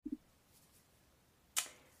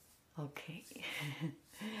Okay.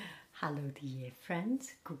 Hello, dear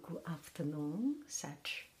friends. Good afternoon.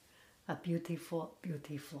 Such a beautiful,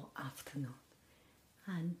 beautiful afternoon.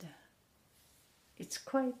 And it's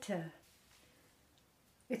quite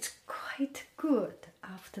good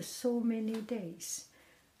after so many days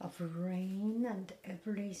of rain and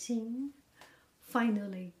everything.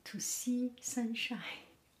 Finally, to see sunshine.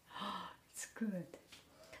 It's good.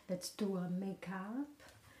 Let's do a makeup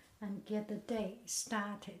and get the day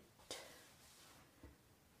started.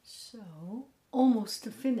 So, almost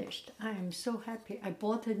finished. I am so happy. I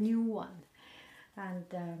bought a new one. And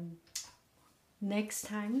next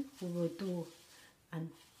time we will do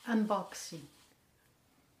an unboxing.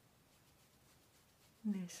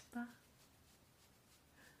 N'est-ce pas?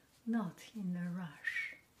 Not in a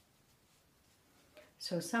rush.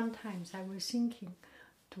 So sometimes I was thinking,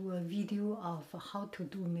 do a video of how to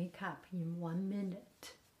do makeup in 1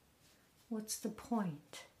 minute. What's the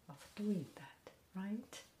point of doing that,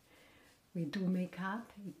 right? We do makeup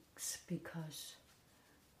because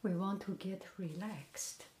we want to get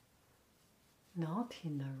relaxed, not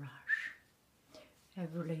in a rush.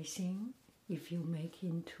 Everything, if you make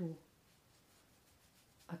into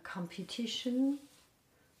a competition,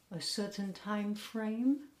 a certain time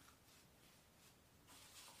frame,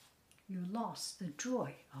 you lost the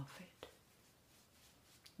joy of it.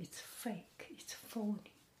 It's fake, it's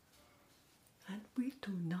phony. And we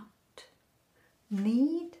do not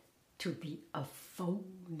need to be a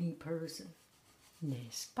phony person.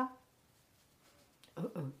 N'est-ce pas?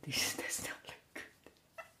 Oh, this does not look good.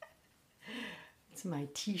 It's my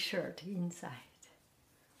t-shirt inside.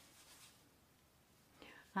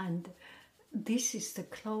 And this is the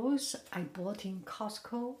clothes I bought in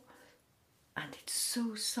Costco. And it's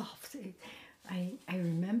so soft. I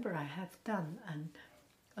remember I have done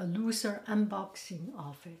a looser unboxing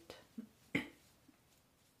of it.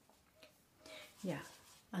 Yeah,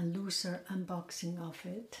 a looser unboxing of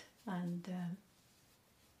it. And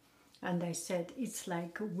I said, it's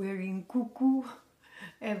like wearing cuckoo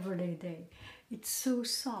every day. It's so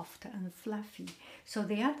soft and fluffy. So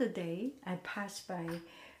the other day I passed by,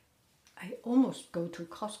 I almost go to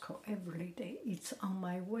Costco every day. It's on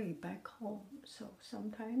my way back home. So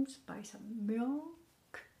sometimes buy some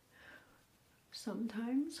milk,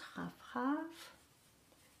 sometimes half,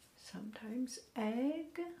 sometimes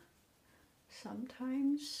egg,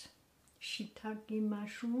 sometimes shiitake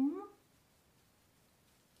mushroom,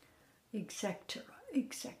 etc.,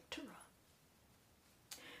 etc.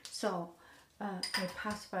 So I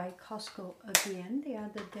passed by Costco again the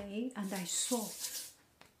other day and I saw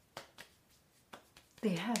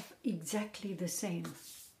they have exactly the same.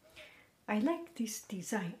 I like this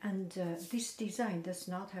design, and this design does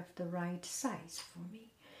not have the right size for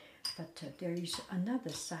me. But there is another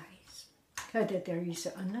size. There is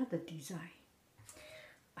another design.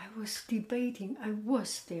 I was debating. I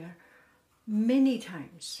was there many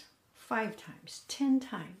times, 5 times, 10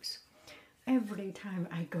 times. Every time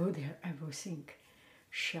I go there, I will think,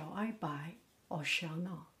 shall I buy or shall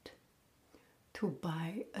not? To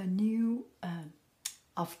buy a new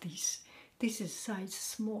of this. This is size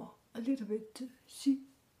small, a little bit, see,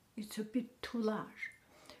 it's a bit too large.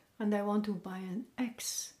 And I want to buy an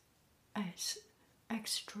XS,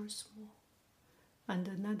 extra small, and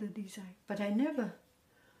another design. But I never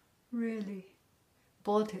really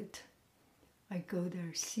bought it. I go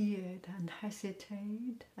there, see it, and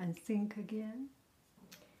hesitate, and think again.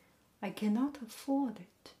 I cannot afford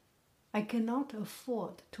it. I cannot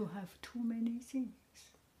afford to have too many things.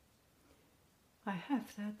 I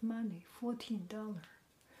have that money, $14,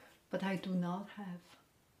 but I do not have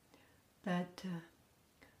that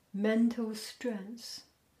mental strength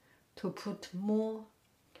to put more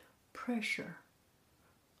pressure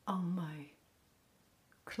on my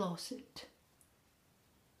closet.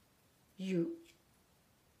 You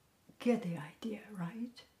get the idea,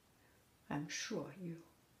 right? I'm sure you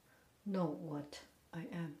know what I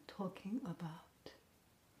am talking about.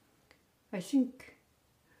 I think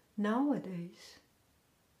nowadays,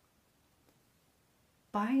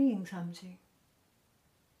 buying something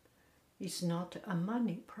is not a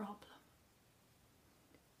money problem,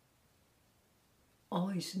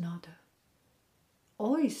 or is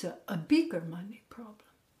a bigger money problem.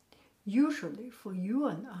 Usually for you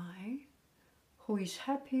and I, who is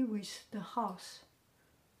happy with the house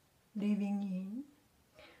living in,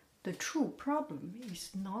 the true problem is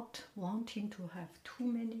not wanting to have too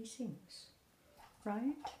many things,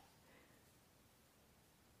 right?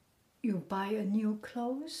 You buy a new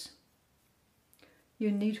clothes, you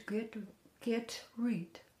need to get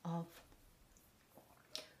rid of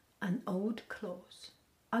an old clothes.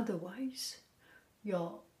 Otherwise,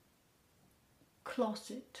 your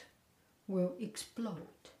closet will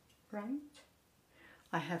explode, right?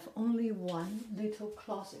 I have only one little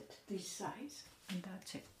closet this size, and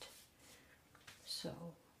that's it. So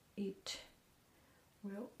it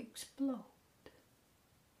will explode.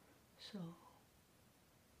 So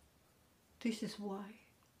this is why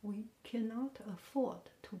we cannot afford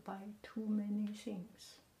to buy too many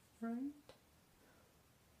things, right?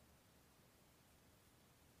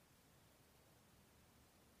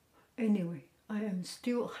 Anyway, I am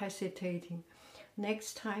still hesitating.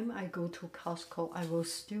 Next time I go to Costco, I will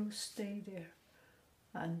still stay there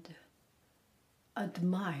and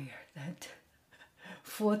admire that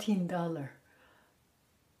 $14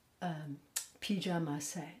 pyjama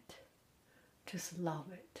set. Just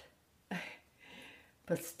love it.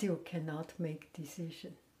 But still cannot make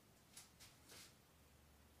decision.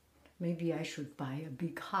 Maybe I should buy a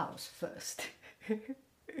big house first.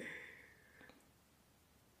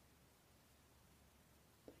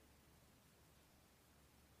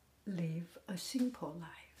 Live a simple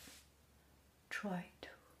life. Try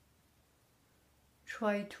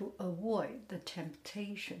to avoid the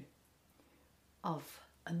temptation of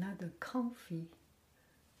another comfy,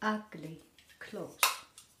 ugly clothes,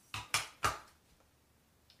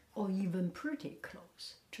 or even pretty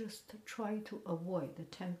clothes. Just try to avoid the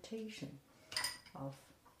temptation of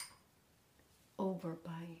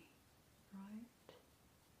overbuying, right?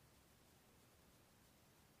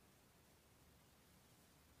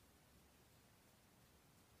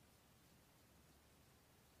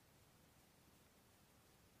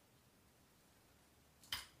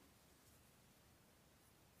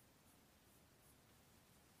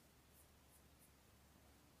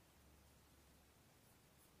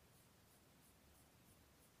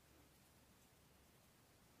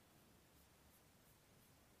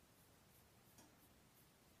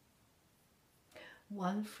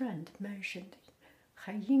 One friend mentioned,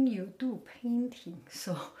 海英, you do painting,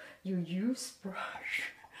 so you use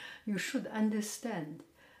brush. You should understand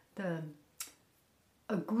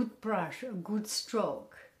a good brush, a good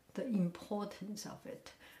stroke, the importance of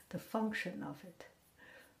it, the function of it.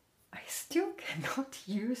 I still cannot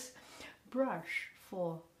use brush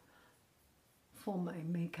for my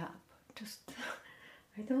makeup. Just,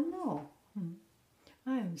 I don't know.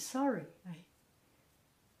 I am sorry.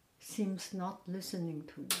 Seems not listening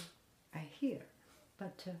to you. I hear,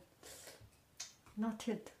 but not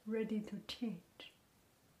yet ready to change.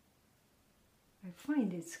 I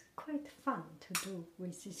find it's quite fun to do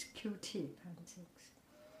with this Q-tip and things.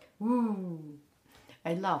 Ooh,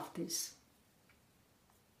 I love this.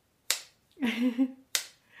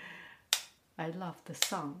 I love the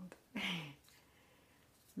sound.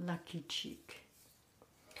 Lucky Cheek.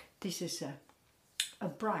 This is a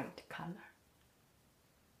bright color.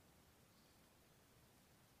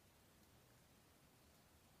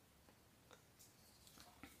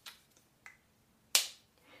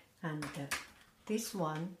 And this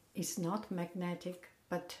one is not magnetic,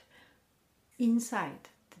 but inside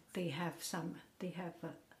they have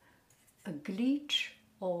a glitch,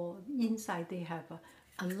 or inside they have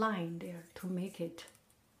a line there to make it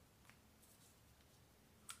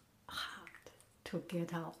hard to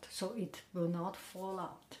get out, so it will not fall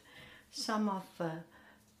out. Some of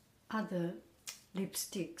other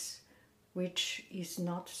lipsticks, which is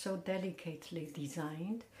not so delicately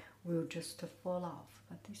designed, will just fall off,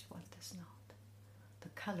 but this one does not. The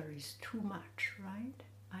color is too much, right?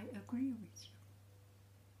 I agree with you.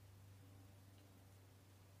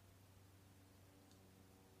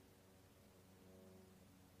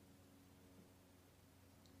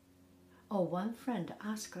 Oh, one friend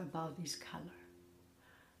asked about this color.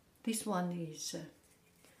 This one is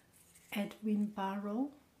Edwin Barrow.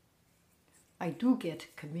 I do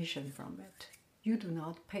get commission from it. You do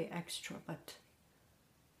not pay extra, but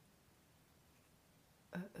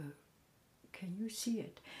can you see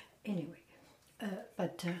it? Anyway,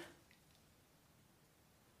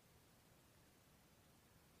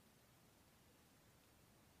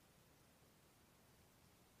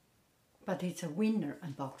 but it's a winner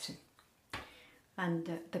unboxing.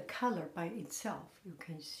 And the color by itself, you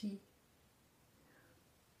can see,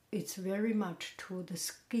 it's very much to the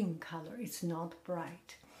skin color. It's not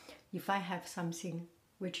bright. If I have something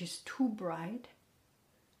which is too bright,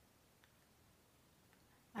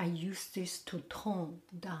 I use this to tone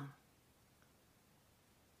down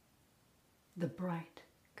the bright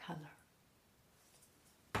color.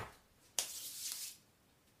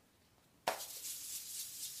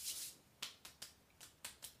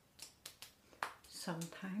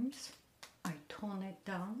 Sometimes I tone it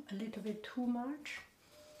down a little bit too much.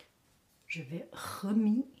 Je vais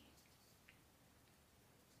remis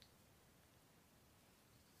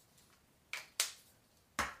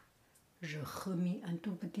remis un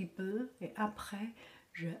tout petit peu et après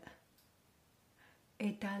je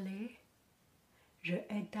étalais, je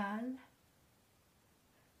étale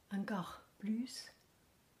encore plus.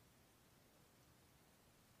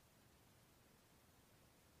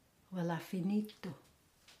 Voilà, finito.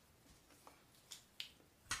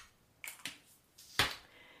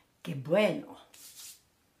 Que bueno.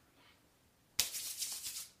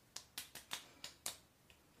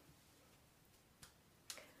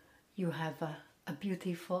 You have a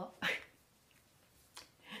beautiful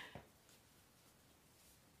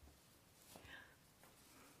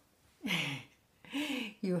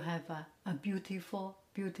you have a beautiful,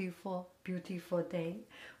 beautiful, beautiful day.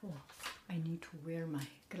 Oh, I need to wear my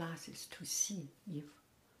glasses to see if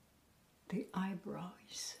the eyebrow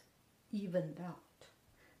is evened out.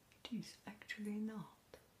 It is actually not.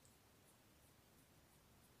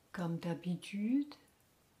 Comme d'habitude,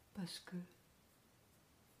 parce que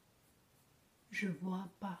je vois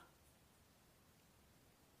pas.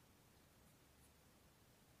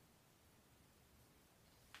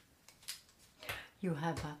 You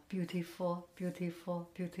have a beautiful, beautiful,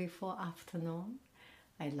 beautiful afternoon.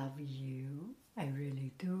 I love you. I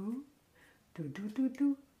really do. Do, do, do,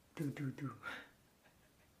 do, do, do, do.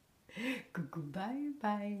 Goodbye,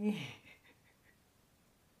 bye.